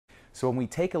So when we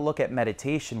take a look at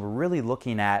meditation, we're really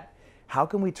looking at how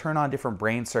can we turn on different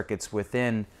brain circuits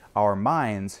within our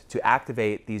minds to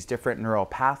activate these different neural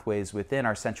pathways within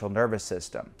our central nervous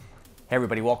system. Hey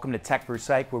everybody, welcome to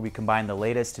Techforpsych, where we combine the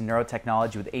latest in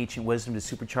neurotechnology with ancient wisdom to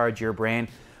supercharge your brain.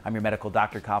 I'm your medical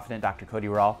doctor confidant, Dr. Cody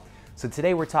Rawl. So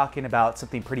today we're talking about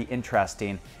something pretty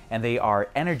interesting, and they are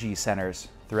energy centers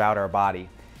throughout our body.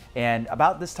 And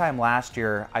about this time last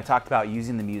year, I talked about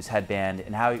using the Muse headband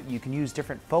and how you can use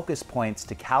different focus points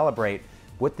to calibrate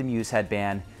with the Muse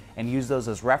headband and use those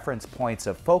as reference points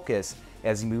of focus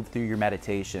as you move through your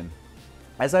meditation.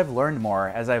 As I've learned more,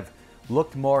 as I've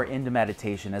looked more into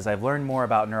meditation, as I've learned more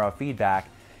about neurofeedback,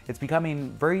 it's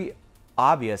becoming very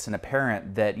obvious and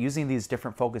apparent that using these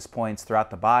different focus points throughout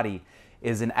the body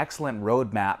is an excellent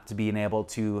roadmap to being able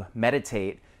to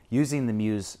meditate using the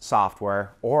Muse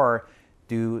software or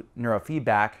do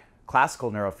neurofeedback,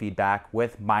 classical neurofeedback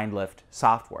with MindLift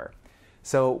software.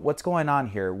 So what's going on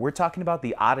here? We're talking about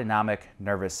the autonomic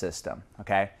nervous system,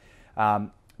 okay?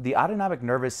 The autonomic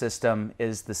nervous system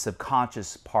is the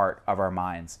subconscious part of our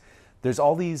minds. There's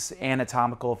all these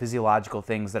anatomical, physiological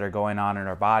things that are going on in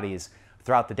our bodies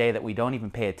throughout the day that we don't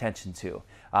even pay attention to.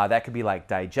 That could be like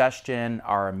digestion,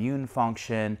 our immune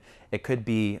function, it could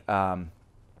be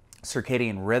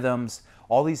circadian rhythms,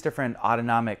 all these different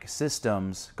autonomic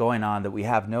systems going on that we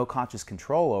have no conscious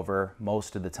control over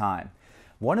most of the time.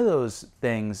 One of those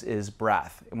things is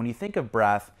breath. And when you think of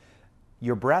breath,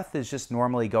 your breath is just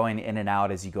normally going in and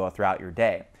out as you go throughout your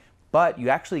day. But you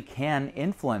actually can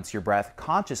influence your breath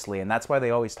consciously, and that's why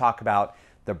they always talk about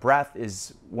the breath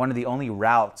is one of the only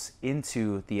routes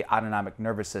into the autonomic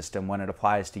nervous system when it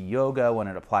applies to yoga, when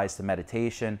it applies to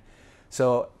meditation.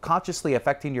 So consciously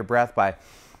affecting your breath by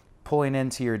pulling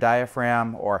into your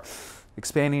diaphragm or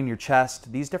expanding your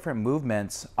chest, these different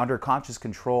movements under conscious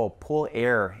control pull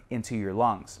air into your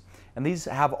lungs. And these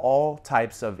have all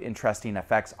types of interesting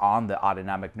effects on the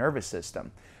autonomic nervous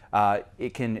system.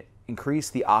 It can increase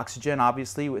the oxygen,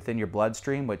 obviously, within your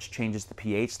bloodstream, which changes the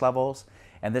pH levels.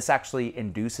 And this actually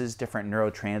induces different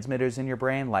neurotransmitters in your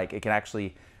brain. Like it can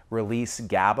actually release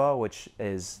GABA, which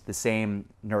is the same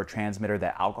neurotransmitter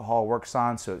that alcohol works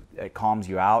on, so it calms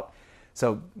you out.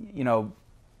 So, you know,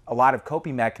 a lot of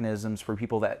coping mechanisms for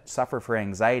people that suffer from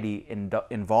anxiety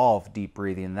involve deep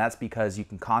breathing. And that's because you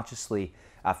can consciously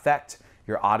affect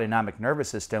your autonomic nervous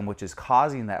system, which is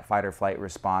causing that fight or flight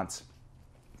response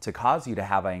to cause you to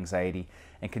have anxiety,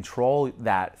 and control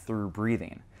that through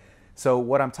breathing. So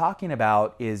what I'm talking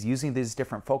about is using these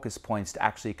different focus points to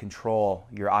actually control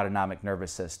your autonomic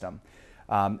nervous system.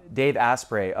 Dave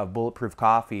Asprey of Bulletproof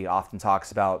Coffee often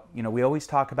talks about, you know, we always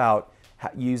talk about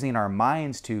using our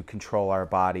minds to control our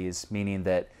bodies, meaning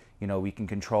that, you know, we can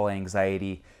control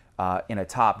anxiety in a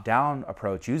top-down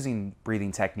approach using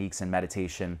breathing techniques and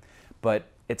meditation, but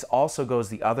it also goes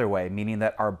the other way, meaning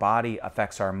that our body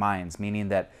affects our minds, meaning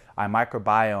that our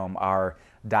microbiome, our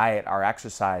diet, our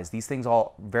exercise, these things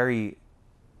all very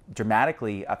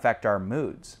dramatically affect our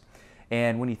moods.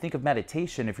 And when you think of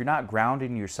meditation, if you're not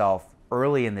grounding yourself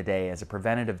early in the day as a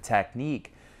preventative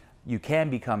technique, you can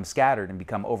become scattered and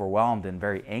become overwhelmed and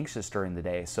very anxious during the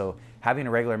day. So having a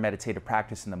regular meditative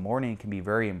practice in the morning can be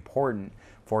very important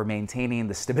for maintaining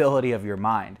the stability of your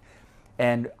mind.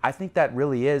 And I think that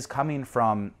really is coming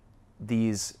from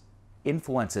these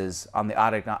influences on the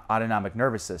autonomic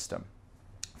nervous system.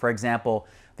 For example,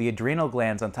 the adrenal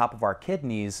glands on top of our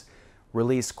kidneys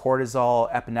release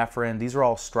cortisol, epinephrine. These are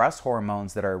all stress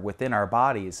hormones that are within our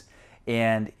bodies.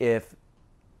 And if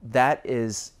that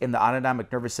is in the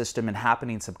autonomic nervous system and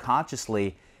happening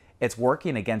subconsciously, it's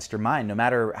working against your mind. No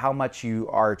matter how much you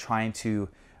are trying to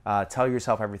tell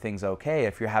yourself everything's okay,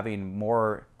 if you're having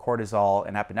more cortisol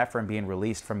and epinephrine being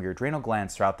released from your adrenal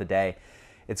glands throughout the day,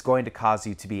 it's going to cause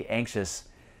you to be anxious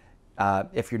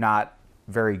if you're not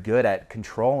very good at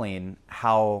controlling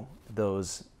how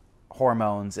those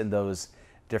hormones and those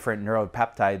different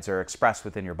neuropeptides are expressed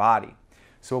within your body.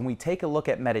 So when we take a look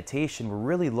at meditation, we're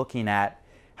really looking at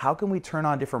how can we turn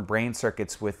on different brain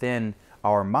circuits within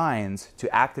our minds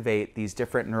to activate these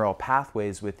different neural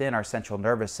pathways within our central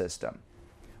nervous system.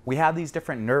 We have these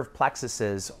different nerve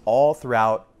plexuses all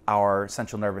throughout our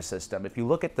central nervous system. If you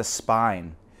look at the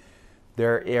spine,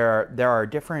 there are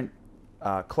different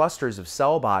clusters of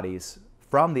cell bodies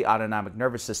from the autonomic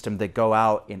nervous system that go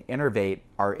out and innervate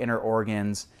our inner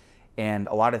organs and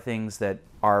a lot of things that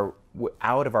are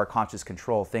out of our conscious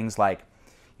control. Things like,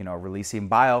 you know, releasing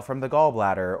bile from the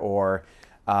gallbladder or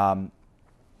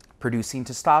producing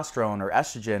testosterone or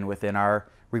estrogen within our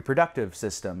reproductive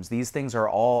systems. These things are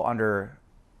all under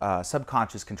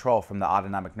subconscious control from the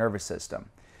autonomic nervous system.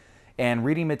 And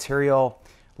reading material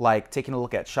like taking a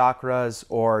look at chakras,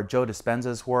 or Joe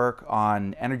Dispenza's work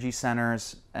on energy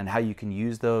centers and how you can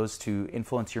use those to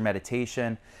influence your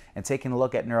meditation, and taking a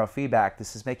look at neurofeedback,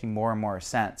 this is making more and more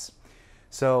sense.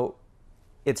 So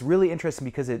it's really interesting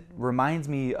because it reminds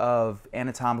me of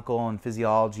anatomical and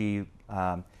physiology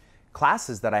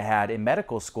classes that I had in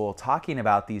medical school, talking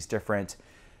about these different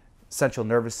central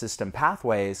nervous system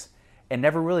pathways, and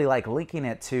never really like linking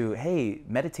it to, hey,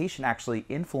 meditation actually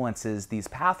influences these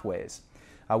pathways.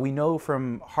 We know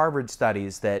from Harvard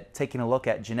studies that taking a look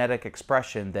at genetic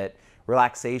expression, that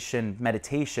relaxation,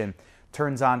 meditation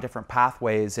turns on different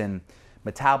pathways in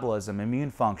metabolism, immune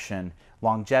function,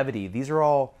 longevity. These are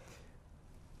all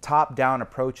top-down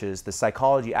approaches, the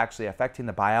psychology actually affecting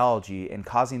the biology and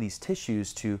causing these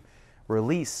tissues to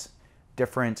release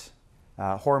different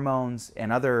hormones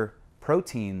and other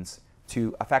proteins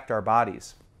to affect our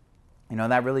bodies. You know,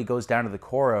 and that really goes down to the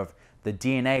core of the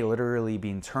DNA literally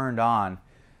being turned on,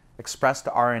 expressed to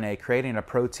RNA, creating a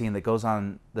protein that goes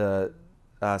on the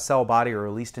cell body or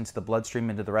released into the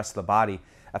bloodstream into the rest of the body,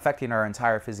 affecting our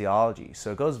entire physiology.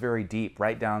 So it goes very deep,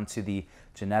 right down to the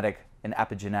genetic and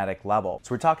epigenetic level.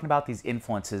 So we're talking about these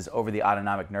influences over the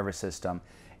autonomic nervous system.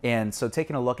 And so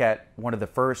taking a look at one of the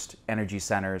first energy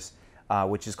centers,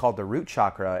 which is called the root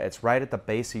chakra, it's right at the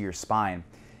base of your spine.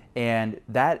 And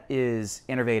that is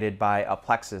innervated by a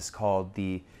plexus called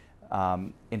the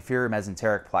inferior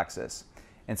mesenteric plexus.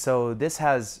 And so this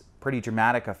has pretty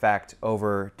dramatic effect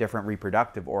over different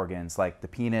reproductive organs like the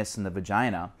penis and the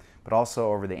vagina, but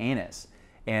also over the anus.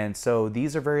 And so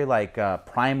these are very like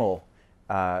primal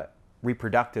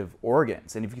reproductive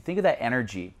organs. And if you think of that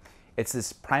energy, it's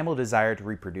this primal desire to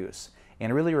reproduce.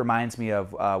 And it really reminds me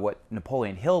of what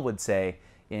Napoleon Hill would say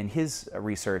in his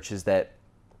research, is that,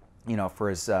 you know, for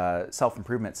his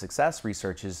self-improvement success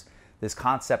research, is this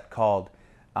concept called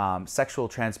sexual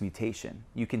transmutation.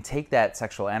 You can take that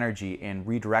sexual energy and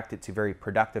redirect it to very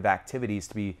productive activities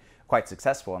to be quite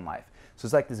successful in life. So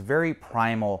it's like this very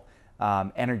primal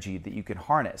energy that you can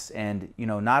harness, and, you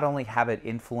know, not only have it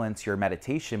influence your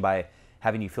meditation by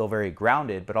having you feel very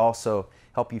grounded, but also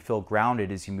help you feel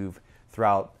grounded as you move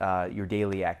throughout your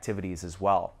daily activities as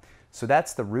well. So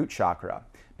that's the root chakra.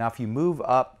 Now, if you move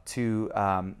up to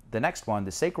the next one,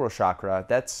 the sacral chakra,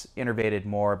 that's innervated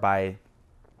more by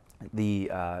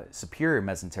the superior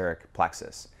mesenteric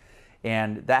plexus.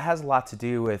 And that has a lot to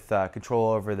do with control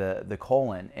over the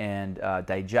colon and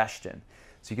digestion.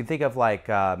 So you can think of like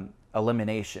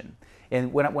elimination.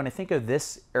 And when I think of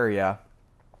this area,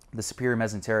 the superior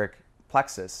mesenteric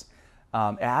plexus,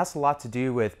 it has a lot to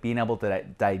do with being able to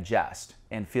digest.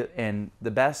 And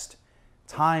the best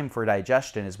time for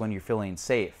digestion is when you're feeling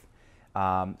safe.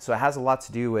 So it has a lot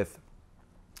to do with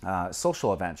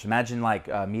social events. Imagine like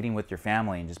meeting with your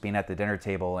family and just being at the dinner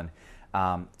table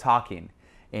and talking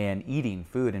and eating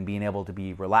food and being able to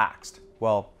be relaxed.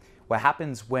 Well, what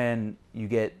happens when you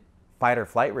get fight or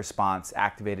flight response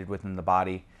activated within the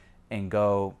body and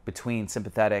go between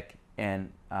sympathetic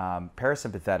and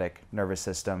parasympathetic nervous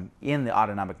system in the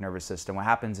autonomic nervous system, what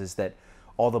happens is that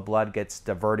all the blood gets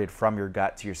diverted from your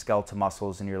gut to your skeletal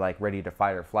muscles, and you're like ready to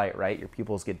fight or flight, right? Your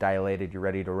pupils get dilated, you're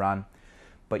ready to run.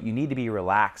 But you need to be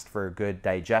relaxed for good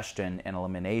digestion and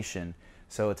elimination.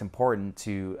 So it's important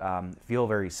to feel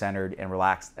very centered and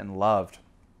relaxed and loved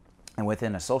and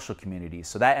within a social community.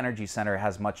 So that energy center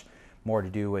has much more to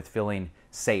do with feeling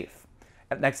safe.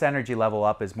 Next energy level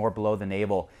up is more below the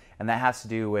navel, and that has to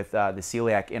do with the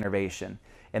celiac innervation.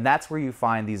 And that's where you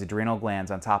find these adrenal glands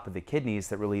on top of the kidneys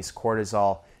that release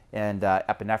cortisol and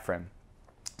epinephrine.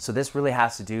 So this really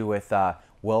has to do with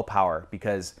willpower,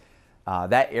 because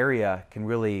that area can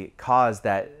really cause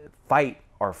that fight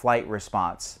or flight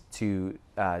response to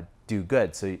do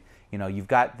good. So, you know, you've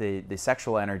got the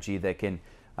sexual energy that can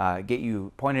get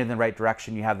you pointed in the right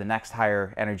direction. You have the next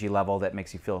higher energy level that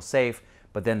makes you feel safe,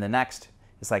 but then the next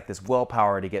is like this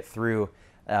willpower to get through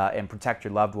and protect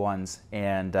your loved ones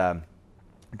and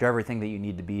do everything that you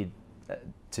need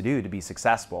to do to be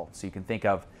successful. So you can think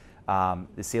of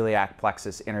the celiac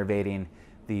plexus innervating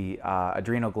the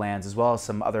adrenal glands, as well as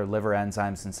some other liver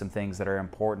enzymes and some things that are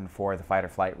important for the fight or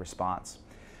flight response.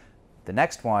 The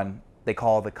next one they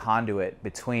call the conduit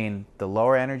between the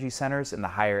lower energy centers and the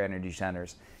higher energy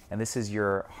centers. And this is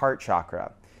your heart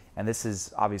chakra. And this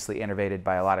is obviously innervated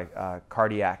by a lot of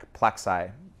cardiac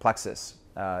plexus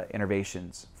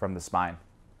innervations from the spine.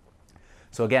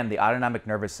 So again, the autonomic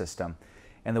nervous system.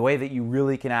 And the way that you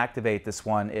really can activate this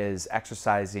one is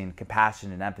exercising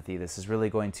compassion and empathy. This is really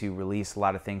going to release a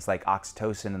lot of things like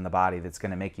oxytocin in the body that's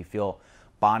going to make you feel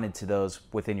bonded to those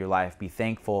within your life. Be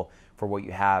thankful for what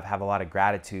you have a lot of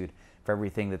gratitude for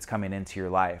everything that's coming into your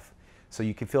life. So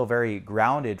you can feel very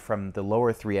grounded from the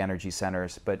lower 3 energy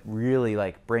centers, but really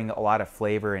like bring a lot of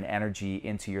flavor and energy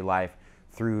into your life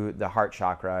through the heart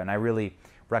chakra. And I really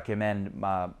recommend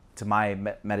to my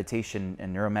meditation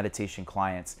and neuromeditation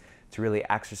clients to really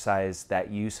exercise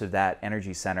that use of that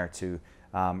energy center to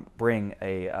bring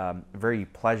a very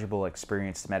pleasurable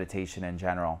experience to meditation in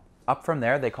general. Up from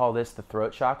there, they call this the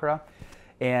throat chakra.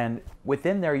 And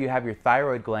within there, you have your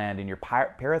thyroid gland and your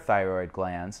parathyroid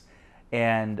glands.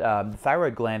 And the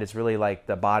thyroid gland is really like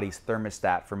the body's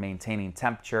thermostat for maintaining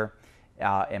temperature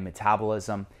and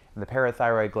metabolism. And the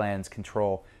parathyroid glands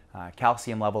control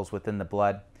calcium levels within the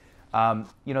blood.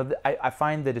 I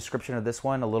find the description of this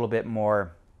one a little bit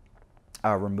more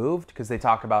removed, because they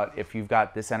talk about if you've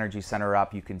got this energy center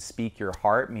up, you can speak your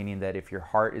heart, meaning that if your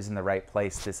heart is in the right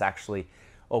place, this actually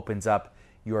opens up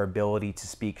your ability to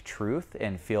speak truth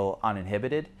and feel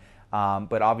uninhibited.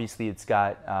 But obviously it's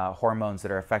got hormones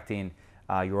that are affecting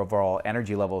your overall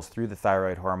energy levels through the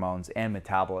thyroid hormones and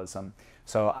metabolism.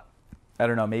 So I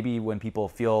don't know, maybe when people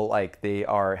feel like they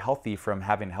are healthy from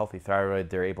having a healthy thyroid,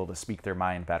 they're able to speak their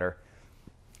mind better.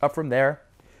 Up from there,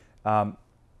 a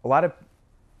lot of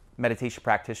meditation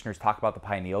practitioners talk about the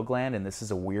pineal gland, and this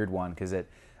is a weird one because it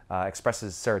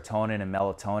expresses serotonin and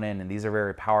melatonin, and these are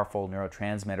very powerful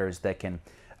neurotransmitters that can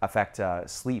affect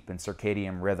sleep and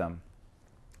circadian rhythm.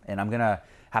 And I'm gonna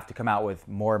have to come out with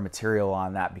more material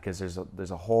on that because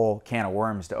there's a whole can of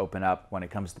worms to open up when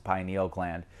it comes to pineal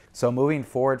gland. So moving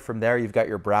forward from there, you've got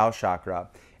your brow chakra.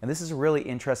 And this is a really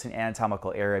interesting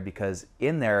anatomical area because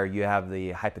in there you have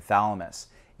the hypothalamus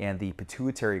and the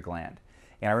pituitary gland.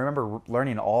 And I remember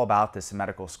learning all about this in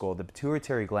medical school. The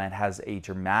pituitary gland has a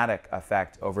dramatic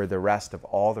effect over the rest of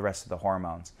the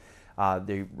hormones.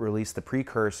 They release the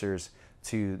precursors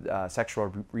to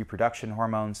sexual reproduction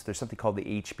hormones. There's something called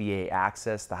the HPA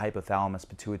axis, the hypothalamus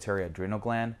pituitary adrenal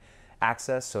gland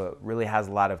axis. So it really has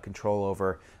a lot of control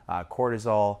over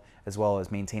cortisol as well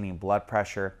as maintaining blood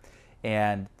pressure.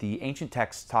 And the ancient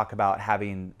texts talk about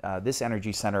having this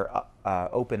energy center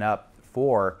open up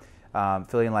for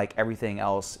feeling like everything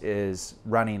else is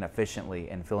running efficiently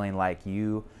and feeling like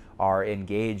you are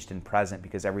engaged and present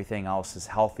because everything else is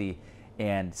healthy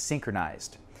and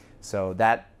synchronized. So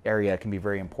that area can be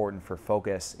very important for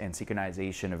focus and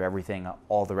synchronization of everything,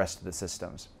 all the rest of the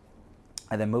systems.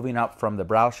 And then moving up from the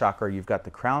brow chakra, you've got the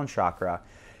crown chakra.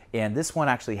 And this one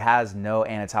actually has no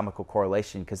anatomical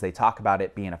correlation because they talk about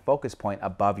it being a focus point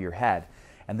above your head.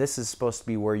 And this is supposed to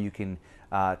be where you can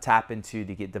tap into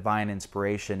to get divine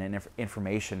inspiration and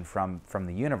information from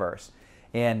the universe.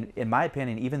 And in my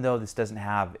opinion, even though this doesn't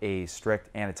have a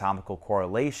strict anatomical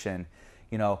correlation,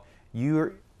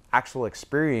 your actual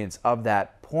experience of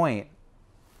that point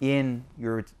in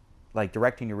your, like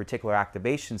directing your reticular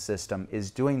activation system is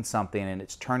doing something and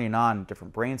it's turning on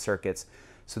different brain circuits.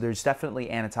 So there's definitely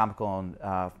anatomical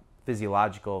and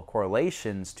physiological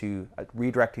correlations to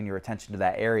redirecting your attention to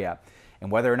that area. And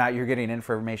whether or not you're getting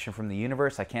information from the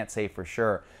universe, I can't say for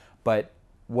sure. But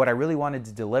what I really wanted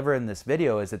to deliver in this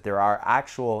video is that there are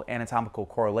actual anatomical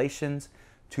correlations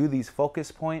to these focus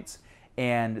points,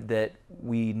 and that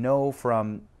we know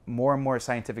from more and more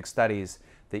scientific studies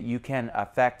that you can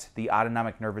affect the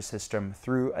autonomic nervous system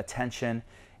through attention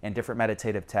and different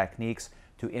meditative techniques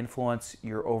to influence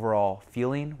your overall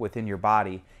feeling within your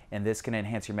body. And this can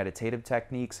enhance your meditative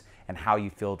techniques and how you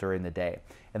feel during the day.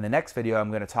 In the next video, I'm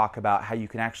going to talk about how you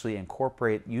can actually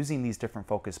incorporate using these different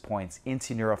focus points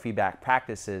into neurofeedback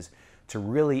practices to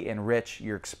really enrich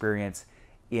your experience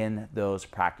in those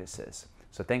practices.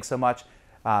 So thanks so much.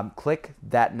 Click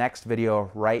that next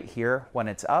video right here when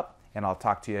it's up, and I'll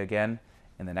talk to you again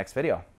in the next video.